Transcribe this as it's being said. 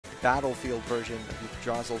battlefield version of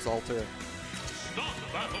Yggdrasil's Altar.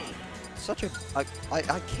 Such a...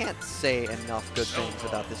 I can't say enough good things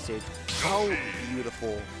about this stage. How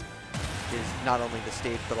beautiful is not only the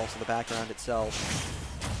stage, but also the background itself.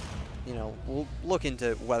 You know, we'll look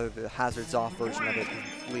into whether the Hazards Off version of it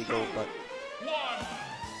is legal, but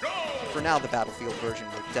for now, the battlefield version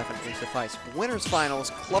would definitely suffice. Winners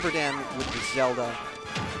finals, ClubberDan with the Zelda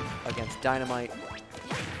against Dynomyte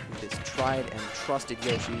with his tried and trusted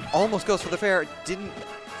Yoshi. Almost goes for the fair, didn't...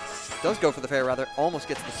 Does go for the fair, rather. Almost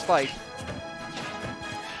gets the spike.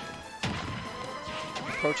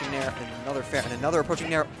 Approaching there, and another fair, and another approaching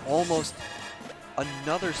there. Almost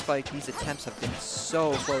another spike. These attempts have been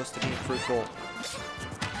so close to being fruitful.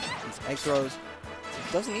 These egg throws.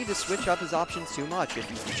 Doesn't need to switch up his options too much if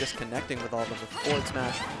he's just connecting with all of them. The forward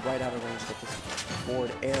smash right out of range with this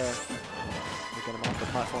forward air to get him off the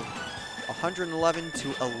platform. 111 to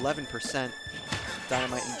 11%.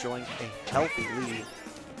 Dynomyte enjoying a healthy lead.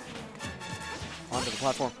 Onto the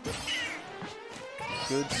platform.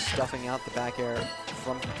 Good stuffing out the back air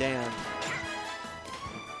from Dan.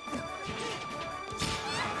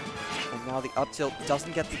 And now the up tilt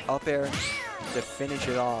doesn't get the up air to finish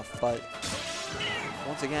it off, but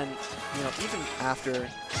once again, you know, even after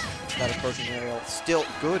that approaching aerial, still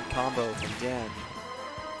good combo from Dan.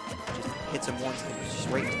 Just hits him once and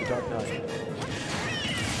straight into the dark nut.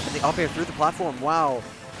 And the up air through the platform, wow.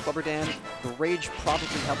 ClubberDan, the rage probably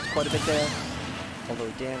helps quite a bit there.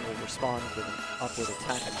 Although Dan will respond with an upward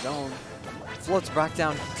attack of his own. Floats back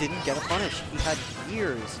down, didn't get a punish. He had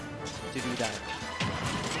years to do that.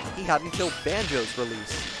 He hadn't killed Banjo's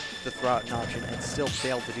release to throw out an option and still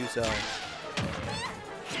failed to do so.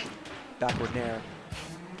 Backward nair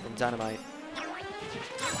from Dynomyte.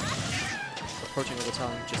 Approaching with the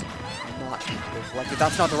tongue, just not reflected.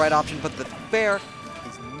 That's not the right option, but the fair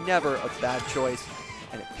is never a bad choice,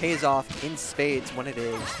 and it pays off in spades when it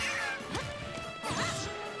is.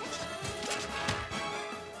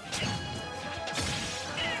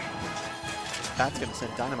 That's going to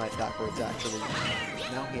send Dynomyte backwards, actually.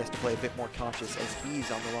 Now he has to play a bit more cautious as he's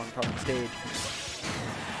on the wrong part of the stage.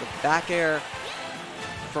 The back air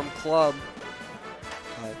from Club.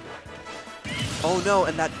 Oh no,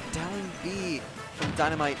 and that down B from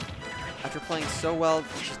Dynomyte, after playing so well,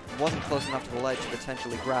 just wasn't close enough to the ledge to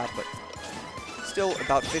potentially grab, but still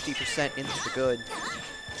about 50% into the good.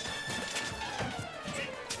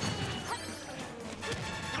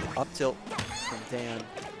 Up tilt from Dan.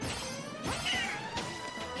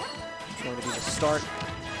 Going to be the start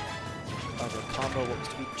of a combo what was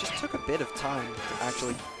to be. Just took a bit of time to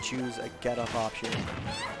actually choose a get-up option.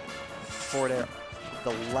 Forward air,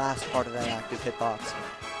 the last part of that active hitbox.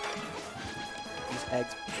 These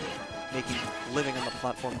eggs making living on the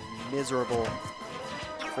platform miserable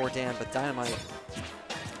for Dan, but Dynomyte,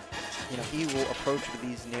 you know, he will approach with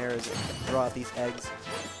these nairs and throw out these eggs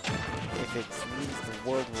if it means the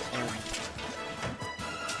world will end.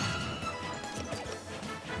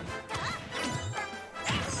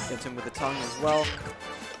 Gets him with the tongue as well.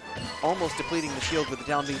 Almost depleting the shield with the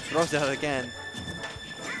down B. Throws it out again.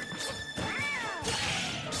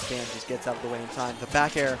 Dan just gets out of the way in time. The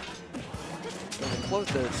back air going to close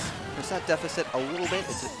the percent deficit a little bit.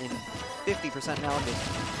 It's in 50% now.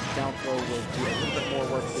 This down throw will do a little bit more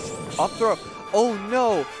work. This up throw. Oh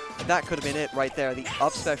no! That could have been it right there. The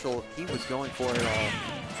up special, he was going for it all.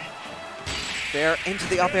 There, into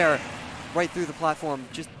the up air. Right through the platform.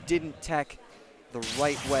 Just didn't tech the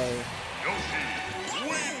right way.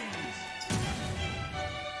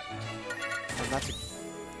 And that's a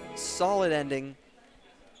solid ending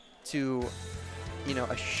to, you know,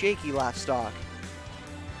 a shaky last stock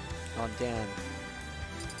on Dan.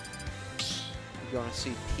 We're going to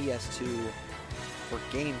see PS2 for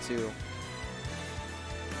game 2. You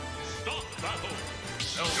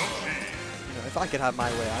know, if I could have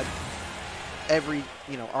my way,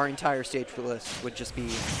 our entire stage list would just be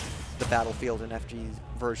the Battlefield and FG's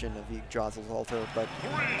version of the Yggdrasil's Altar, but,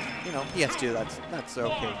 you know, PS2, that's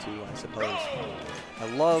okay too, I suppose. I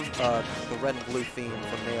love the red and blue theme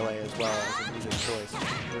from Melee as well as a music choice,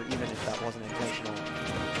 or even if that wasn't intentional.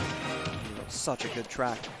 You know, such a good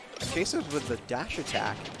track. Chases with the dash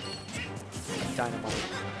attack,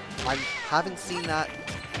 Dynomyte. I haven't seen that,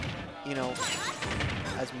 you know,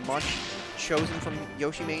 as much chosen from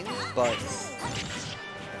Yoshi mains, but,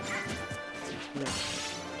 you know,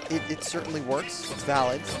 it certainly works. It's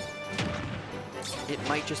valid. It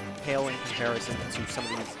might just pale in comparison to some of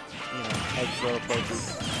these, you know, egg throw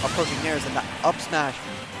approaches. Approaching nairs and that up smash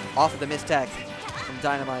off of the mistech from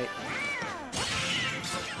Dynomyte.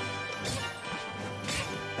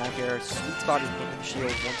 Back air, sweet spotted into the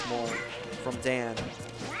shield once more from Dan.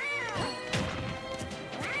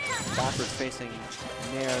 backwards facing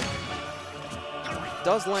Nair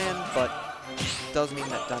does land, but does mean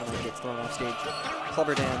that Dynomyte gets thrown off stage.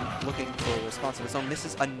 ClubberDan looking for a response of his own,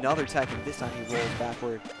 misses another tech, and this time he rolls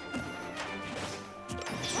backward.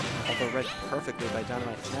 Although read perfectly by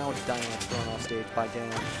Dynomyte. Now Dynomyte's thrown off stage by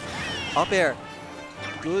Dan. Up air.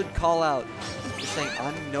 Good call out. Just saying,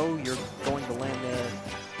 I know you're going to land there.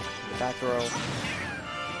 The back throw.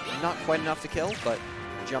 Not quite enough to kill, but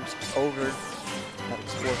jumps over that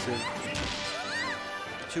explosive.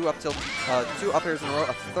 Two up airs in a row,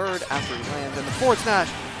 a third after he lands, and the forward smash.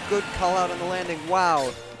 Good call out on the landing.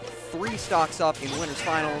 Wow. 3 stocks up in winners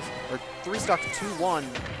finals, or 3 stocks 2-1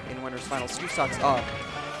 in winners finals. 2 stocks up.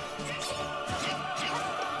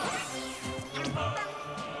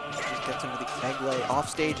 Just gets him to the egg lay off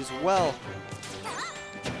stage as well.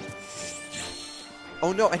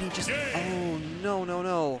 Oh no, and he just, oh no, no,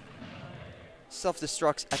 no.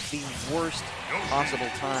 Self-destructs at the worst possible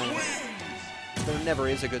time. There never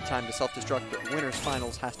is a good time to self-destruct, but winners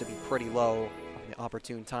finals has to be pretty low on the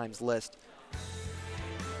opportune times list.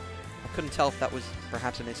 I couldn't tell if that was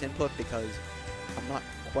perhaps a misinput because I'm not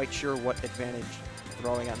quite sure what advantage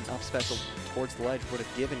throwing out enough special towards the ledge would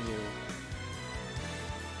have given you.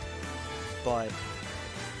 But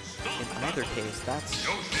in either case, that's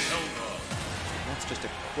just a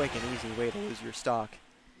quick and easy way to lose your stock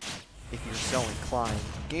if you're so inclined.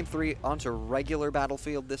 Game 3 onto regular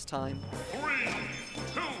Battlefield this time. 3,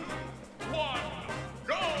 2, 1,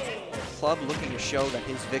 go! Club looking to show that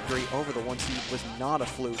his victory over the 1 seed was not a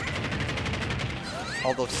fluke.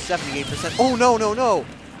 Although 78%, oh no, no, no!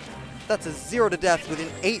 That's a 0 to death within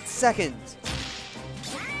 8 seconds.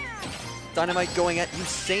 Dynomyte going at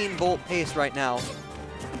Usain Bolt pace right now.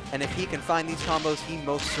 And if he can find these combos, he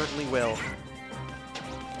most certainly will.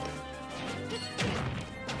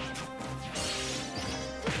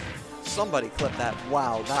 Somebody clip that.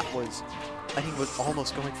 Wow, that was, I think, was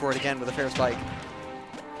almost going for it again with a fair spike.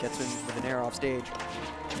 Gets him with an air off stage.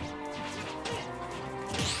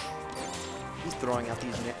 He's throwing out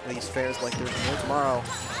these fairs like there's no tomorrow.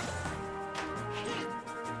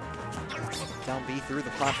 Down B through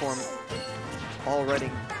the platform,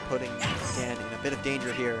 already putting Dan in a bit of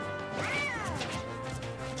danger here.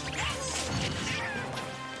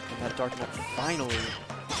 And that Dark Net finally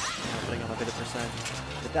putting on a bit of percent.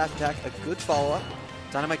 The dash attack, a good follow-up.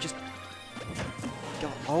 Dynomyte just...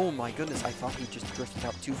 Oh my goodness, I thought he just drifted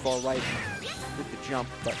out too far right with the jump,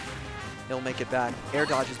 but he'll make it back. Air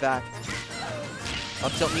dodge is back.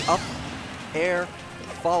 Up tilt me, up, air,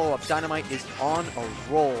 follow-up. Dynomyte is on a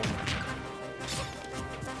roll.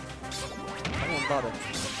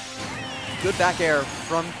 Good back air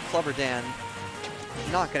from ClubberDan.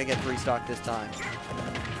 Not going to get 3-stock this time.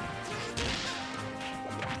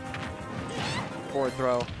 Forward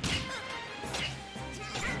throw.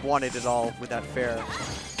 Wanted it all with that fair.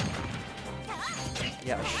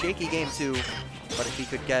 Yeah, a shaky game 2, but if he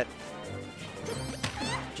could get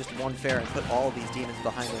just 1 fair and put all these demons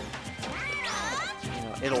behind him, you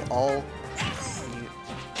know, it'll all,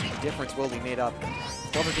 the difference will be made up.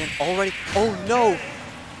 ClubberDan already, oh no!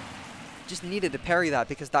 Just needed to parry that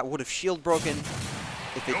because that would have shield broken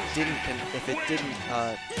if it didn't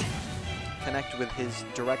connect with his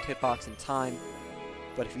direct hitbox in time.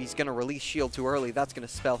 But if he's going to release shield too early, that's going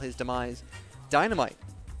to spell his demise. Dynomyte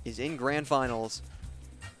is in grand finals.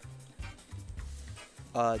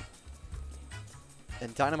 And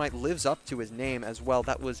Dynomyte lives up to his name as well.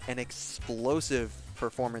 That was an explosive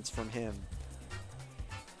performance from him.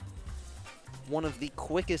 One of the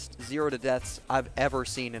quickest 0 to deaths I've ever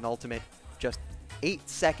seen in Ultimate. Just 8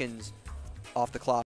 seconds off the clock.